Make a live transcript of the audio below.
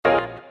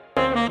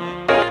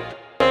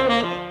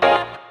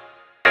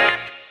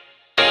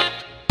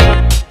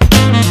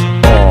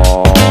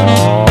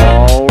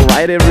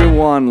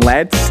on,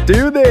 let's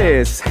do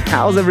this!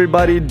 How's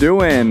everybody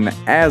doing?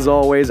 As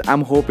always,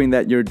 I'm hoping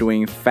that you're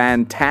doing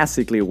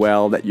fantastically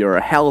well, that you're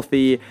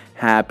healthy,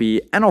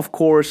 happy, and of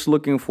course,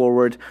 looking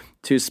forward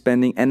to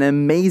spending an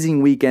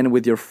amazing weekend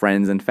with your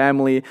friends and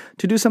family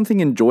to do something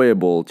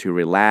enjoyable, to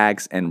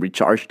relax and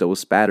recharge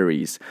those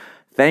batteries.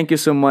 Thank you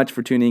so much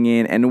for tuning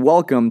in and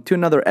welcome to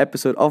another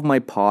episode of my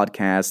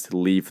podcast,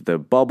 Leave the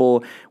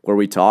Bubble, where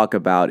we talk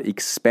about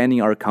expanding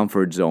our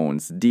comfort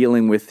zones,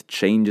 dealing with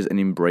changes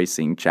and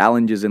embracing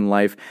challenges in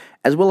life,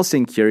 as well as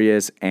staying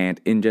curious and,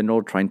 in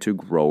general, trying to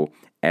grow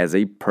as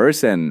a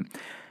person.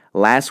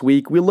 Last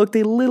week, we looked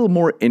a little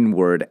more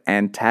inward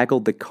and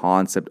tackled the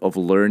concept of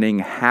learning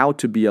how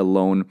to be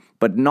alone,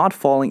 but not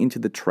falling into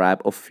the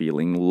trap of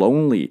feeling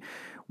lonely.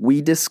 We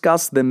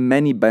discussed the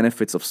many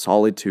benefits of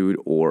solitude,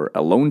 or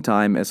alone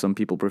time as some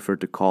people prefer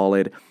to call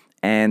it,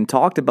 and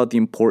talked about the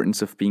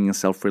importance of being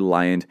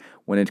self-reliant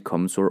when it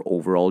comes to our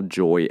overall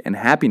joy and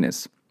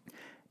happiness.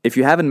 If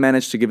you haven't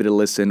managed to give it a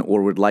listen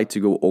or would like to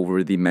go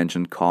over the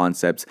mentioned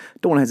concepts,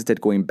 don't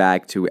hesitate going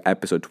back to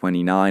episode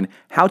 29,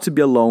 How to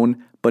Be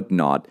Alone But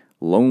Not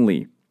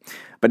Lonely.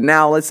 But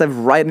now let's dive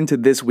right into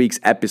this week's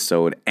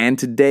episode. And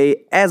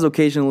today, as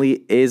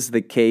occasionally is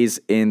the case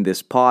in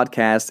this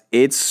podcast,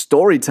 it's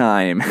story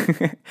time.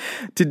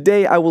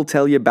 Today, I will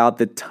tell you about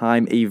the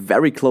time a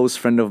very close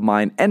friend of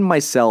mine and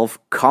myself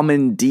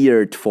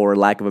commandeered, for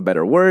lack of a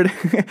better word,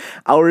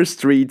 our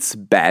street's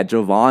badge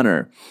of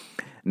honor.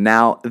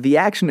 Now, the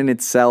action in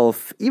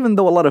itself, even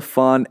though a lot of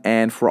fun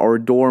and for our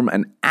dorm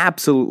an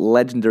absolute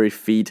legendary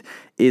feat,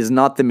 is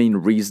not the main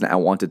reason I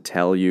want to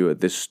tell you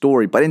this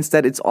story, but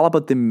instead it's all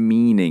about the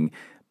meaning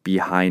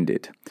behind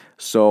it.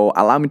 So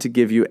allow me to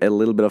give you a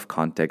little bit of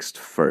context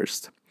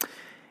first.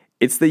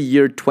 It's the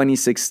year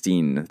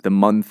 2016, the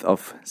month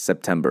of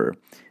September.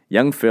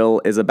 Young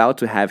Phil is about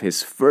to have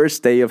his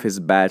first day of his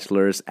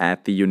bachelor's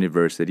at the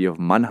University of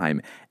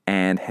Mannheim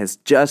and has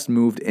just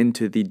moved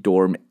into the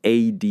dorm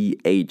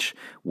ADH,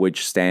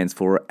 which stands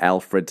for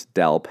Alfred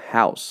Delp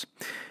House.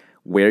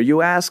 Where,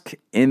 you ask?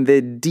 In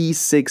the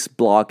D6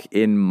 block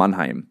in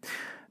Mannheim.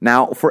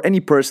 Now, for any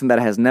person that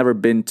has never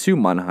been to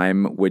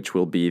Mannheim, which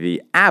will be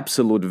the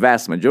absolute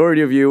vast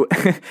majority of you,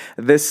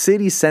 the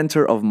city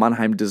center of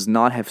Mannheim does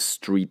not have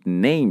street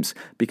names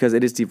because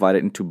it is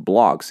divided into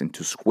blocks,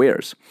 into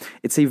squares.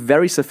 It's a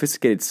very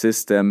sophisticated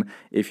system,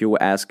 if you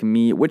ask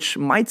me, which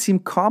might seem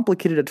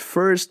complicated at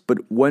first, but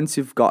once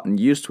you've gotten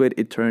used to it,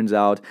 it turns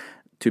out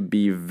to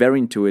be very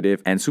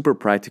intuitive and super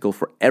practical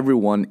for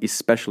everyone,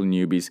 especially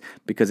newbies,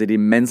 because it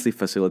immensely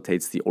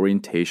facilitates the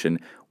orientation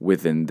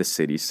within the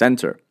city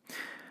center.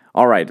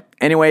 Alright,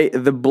 anyway,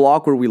 the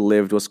block where we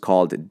lived was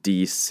called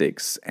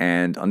D6,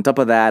 and on top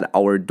of that,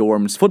 our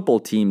dorm's football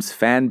team's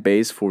fan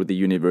base for the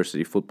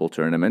university football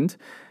tournament,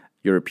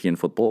 European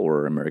football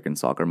or American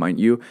soccer, mind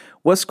you,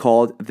 was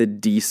called the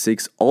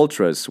D6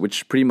 Ultras,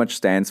 which pretty much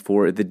stands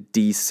for the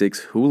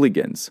D6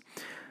 Hooligans.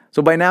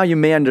 So by now you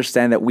may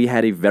understand that we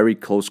had a very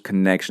close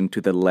connection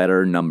to the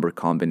letter number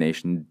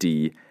combination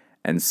D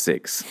and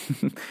 6.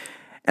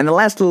 And the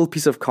last little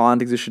piece of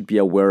context you should be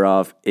aware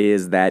of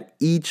is that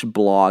each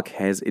block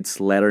has its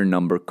letter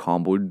number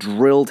combo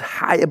drilled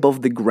high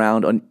above the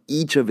ground on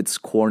each of its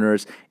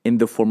corners in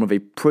the form of a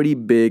pretty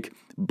big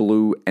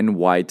blue and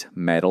white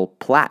metal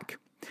plaque.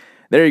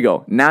 There you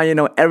go. Now you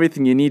know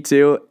everything you need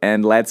to,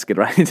 and let's get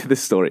right into the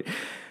story.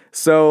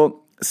 So,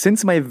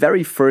 since my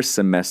very first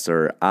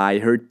semester, I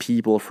heard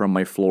people from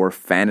my floor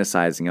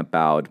fantasizing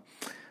about,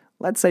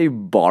 let's say,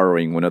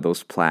 borrowing one of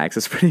those plaques.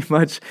 It's pretty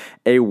much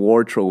a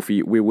war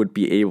trophy we would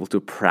be able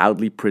to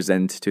proudly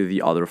present to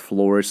the other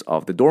floors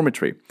of the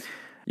dormitory.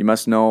 You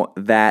must know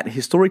that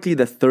historically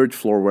the third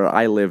floor where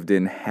I lived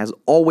in has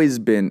always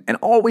been and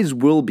always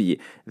will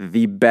be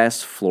the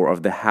best floor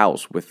of the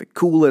house, with the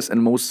coolest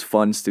and most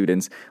fun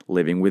students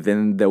living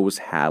within those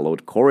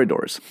hallowed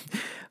corridors.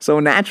 So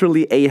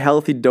naturally, a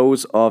healthy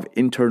dose of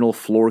internal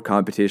floor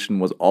competition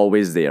was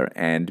always there,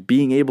 and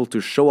being able to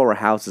show our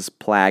house's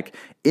plaque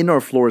in our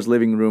floor's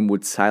living room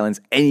would silence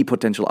any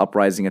potential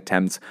uprising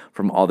attempts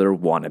from other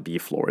wannabe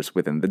floors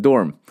within the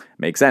dorm.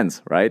 Makes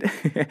sense, right?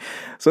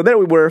 So there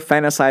we were,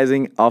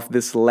 fantasizing of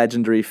this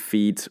legendary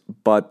feat,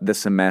 but the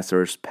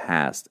semesters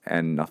passed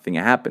and nothing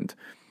happened.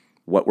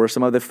 What were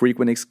some of the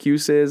frequent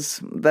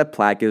excuses? The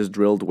plaque is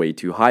drilled way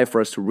too high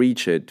for us to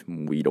reach it.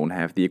 We don't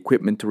have the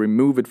equipment to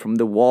remove it from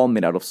the wall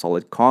made out of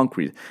solid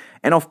concrete.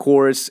 And of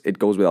course, it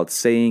goes without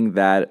saying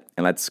that,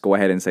 and let's go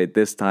ahead and say it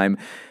this time,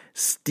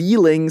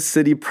 stealing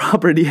city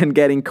property and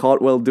getting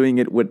caught while doing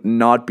it would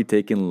not be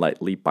taken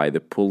lightly by the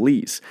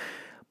police.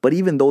 But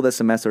even though the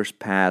semesters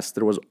passed,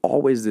 there was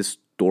always this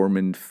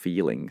dormant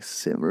feeling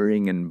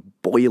simmering and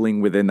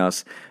boiling within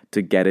us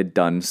to get it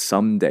done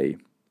someday.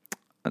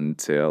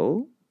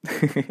 Until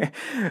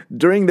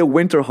during the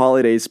winter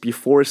holidays,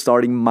 before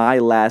starting my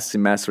last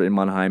semester in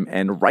Mannheim,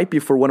 and right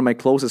before one of my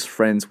closest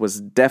friends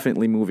was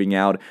definitely moving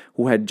out,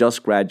 who had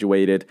just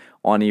graduated,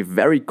 on a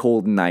very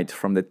cold night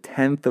from the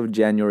 10th of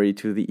January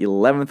to the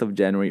 11th of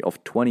January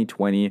of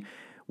 2020,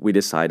 we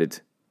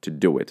decided to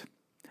do it.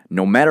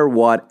 No matter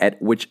what,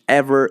 at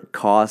whichever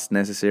cost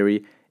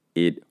necessary,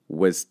 it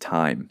was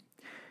time.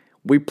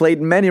 We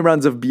played many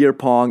rounds of beer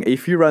pong, a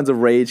few rounds of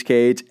Rage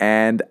Cage,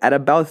 and at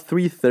about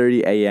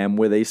 3:30 a.m.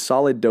 with a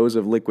solid dose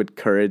of liquid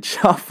courage,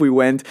 off we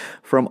went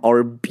from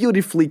our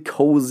beautifully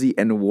cozy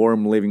and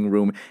warm living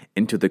room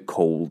into the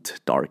cold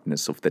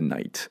darkness of the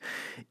night.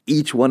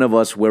 Each one of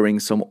us wearing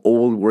some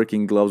old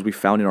working gloves we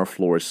found in our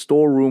florist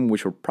storeroom,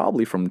 which were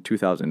probably from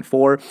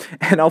 2004,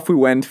 and off we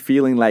went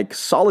feeling like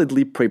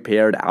solidly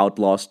prepared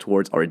outlaws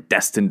towards our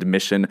destined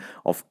mission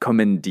of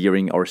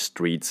commandeering our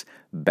street's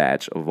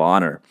badge of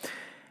honor.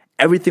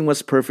 Everything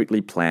was perfectly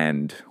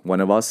planned.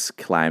 One of us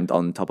climbed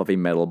on top of a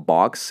metal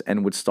box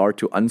and would start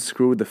to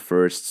unscrew the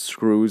first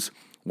screws,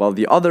 while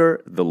the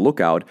other, the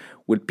lookout,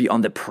 would be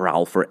on the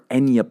prowl for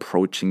any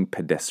approaching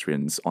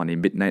pedestrians on a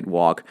midnight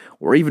walk,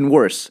 or even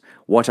worse,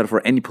 watch out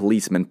for any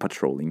policemen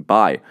patrolling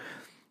by.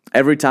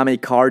 Every time a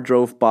car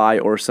drove by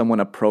or someone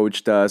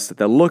approached us,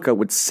 the lookout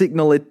would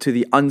signal it to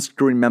the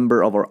unscrewing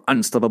member of our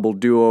unstoppable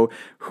duo,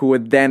 who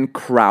would then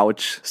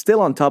crouch,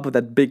 still on top of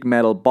that big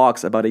metal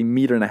box about 1.5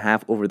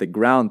 meters over the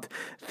ground,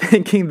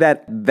 thinking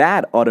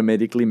that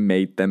automatically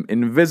made them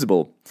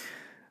invisible.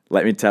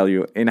 Let me tell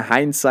you, in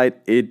hindsight,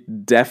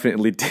 it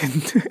definitely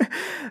didn't.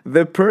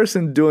 The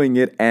person doing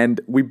it,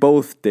 and we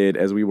both did,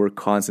 as we were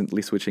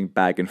constantly switching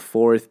back and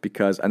forth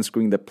because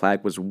unscrewing the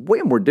plaque was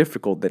way more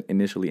difficult than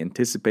initially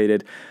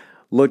anticipated,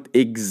 looked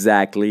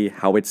exactly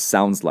how it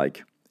sounds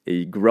like.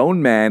 A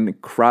grown man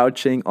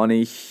crouching on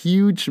a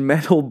huge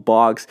metal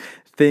box,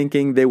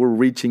 thinking they were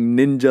reaching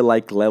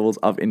ninja-like levels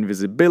of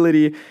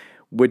invisibility,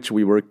 which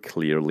we were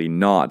clearly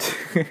not.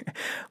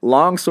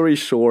 Long story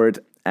short,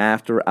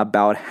 after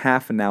about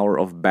half an hour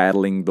of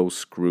battling those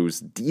screws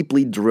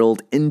deeply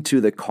drilled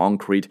into the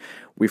concrete,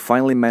 we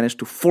finally managed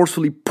to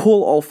forcefully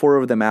pull all 4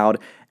 of them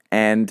out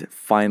and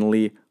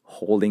finally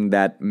holding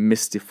that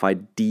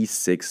mystified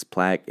D6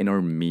 plaque in our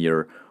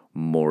mere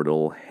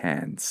mortal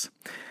hands.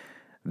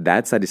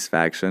 That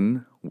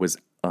satisfaction was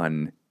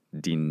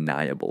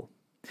undeniable.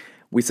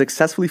 We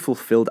successfully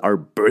fulfilled our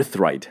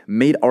birthright,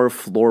 made our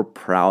floor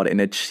proud,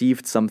 and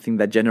achieved something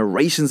that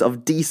generations of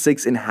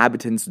D6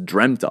 inhabitants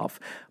dreamt of,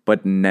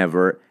 but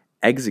never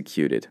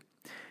executed.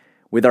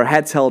 With our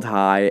heads held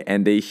high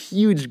and a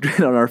huge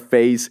grin on our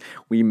face,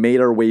 we made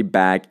our way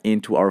back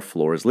into our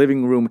floor's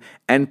living room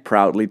and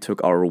proudly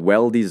took our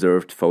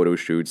well-deserved photo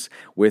shoots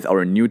with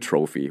our new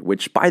trophy,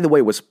 which, by the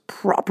way, was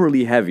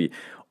properly heavy,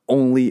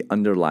 only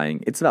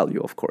underlying its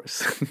value, of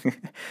course.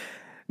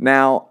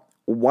 Now,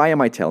 why am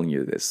I telling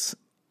you this?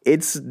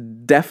 It's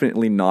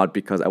definitely not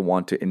because I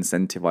want to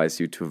incentivize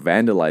you to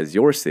vandalize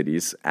your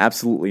cities,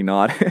 absolutely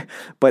not.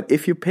 But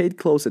if you paid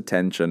close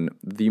attention,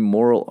 the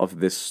moral of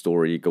this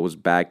story goes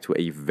back to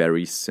a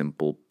very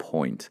simple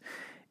point.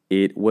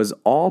 It was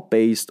all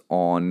based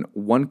on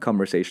one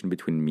conversation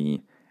between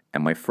me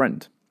and my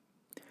friend.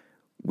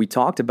 We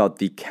talked about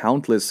the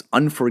countless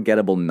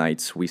unforgettable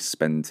nights we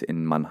spent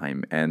in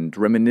Mannheim and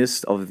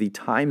reminisced of the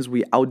times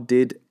we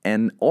outdid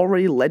an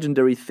already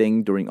legendary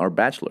thing during our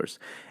bachelors.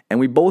 And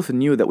we both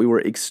knew that we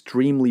were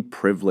extremely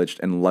privileged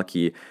and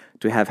lucky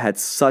to have had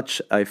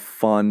such a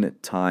fun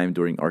time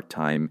during our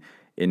time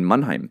in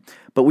Mannheim.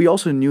 But we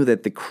also knew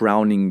that the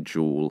crowning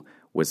jewel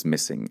was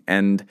missing.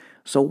 And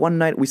so one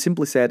night we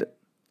simply said,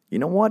 you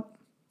know what?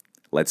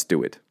 Let's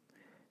do it.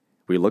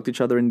 We looked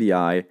each other in the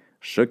eye,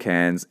 shook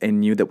hands,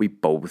 and knew that we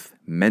both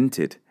meant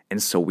it,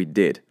 and so we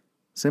did.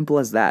 Simple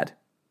as that.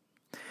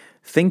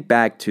 Think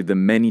back to the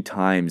many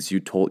times you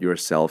told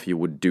yourself you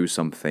would do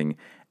something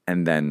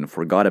and then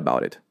forgot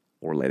about it,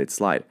 or let it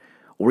slide.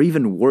 Or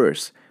even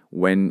worse,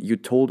 when you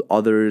told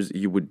others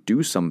you would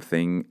do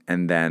something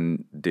and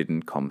then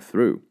didn't come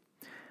through.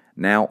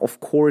 Now, of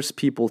course,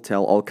 people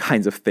tell all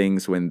kinds of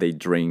things when they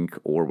drink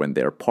or when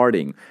they're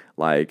partying.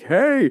 Like,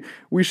 hey,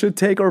 we should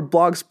take our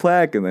blog's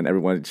plaque. And then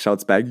everyone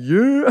shouts back,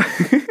 yeah.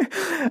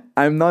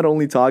 I'm not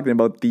only talking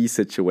about these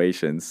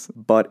situations,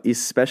 but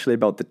especially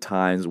about the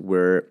times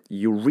where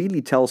you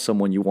really tell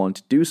someone you want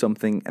to do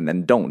something and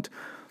then don't.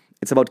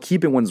 It's about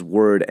keeping one's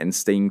word and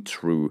staying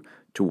true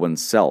to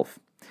oneself.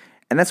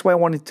 And that's why I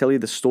wanted to tell you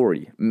the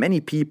story.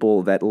 Many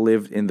people that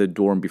lived in the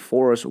dorm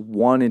before us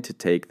wanted to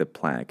take the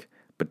plaque,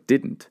 but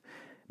didn't.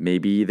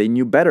 Maybe they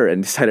knew better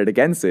and decided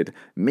against it.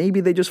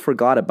 Maybe they just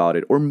forgot about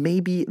it. Or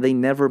maybe they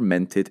never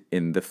meant it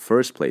in the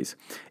first place.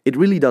 It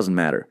really doesn't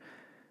matter.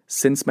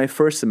 Since my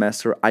first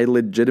semester, I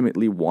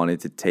legitimately wanted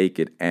to take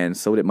it, and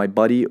so did my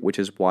buddy, which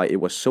is why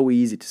it was so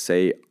easy to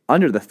say,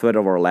 under the threat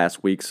of our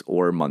last weeks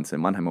or months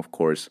in Mannheim, of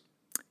course,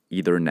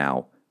 either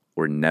now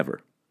or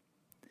never.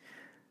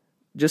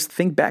 Just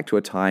think back to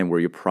a time where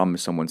you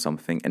promised someone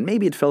something and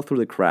maybe it fell through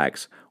the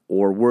cracks,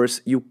 or worse,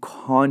 you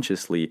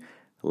consciously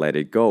let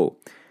it go.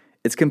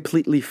 It's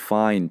completely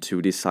fine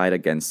to decide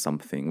against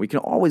something. We can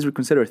always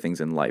reconsider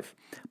things in life.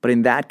 But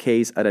in that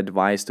case, I'd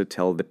advise to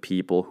tell the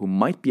people who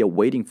might be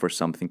awaiting for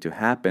something to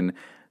happen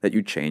that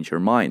you change your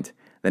mind.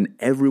 Then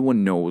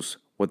everyone knows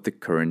what the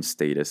current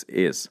status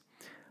is.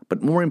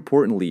 But more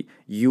importantly,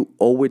 you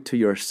owe it to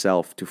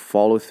yourself to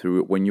follow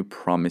through when you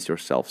promise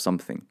yourself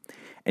something.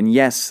 And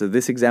yes,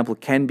 this example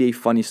can be a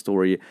funny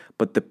story,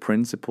 but the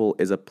principle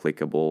is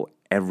applicable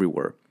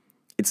everywhere.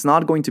 It's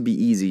not going to be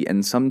easy,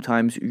 and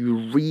sometimes you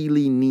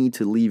really need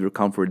to leave your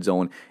comfort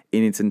zone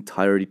in its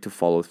entirety to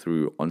follow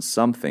through on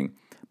something.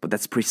 But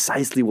that's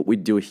precisely what we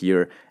do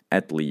here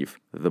at Leave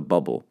the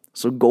Bubble.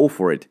 So go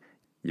for it.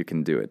 You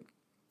can do it.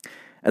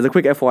 As a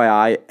quick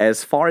FYI,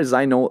 as far as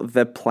I know,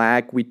 the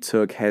plaque we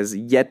took has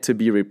yet to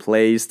be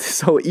replaced,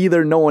 so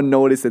either no one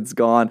noticed it's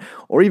gone,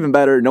 or even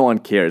better, no one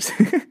cares.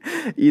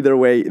 Either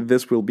way,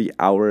 this will be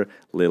our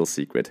little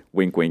secret.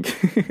 Wink, wink.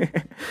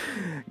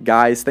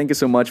 Guys, thank you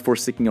so much for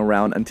sticking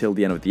around until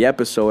the end of the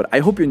episode. I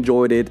hope you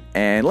enjoyed it,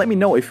 and let me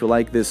know if you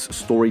like this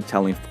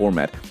storytelling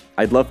format.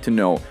 I'd love to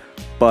know.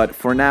 But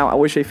for now, I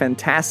wish you a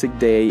fantastic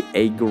day,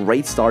 a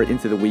great start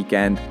into the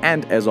weekend,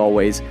 and as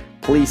always,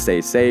 please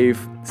stay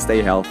safe,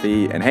 stay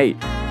healthy, and hey,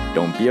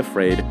 don't be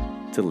afraid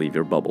to leave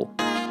your bubble.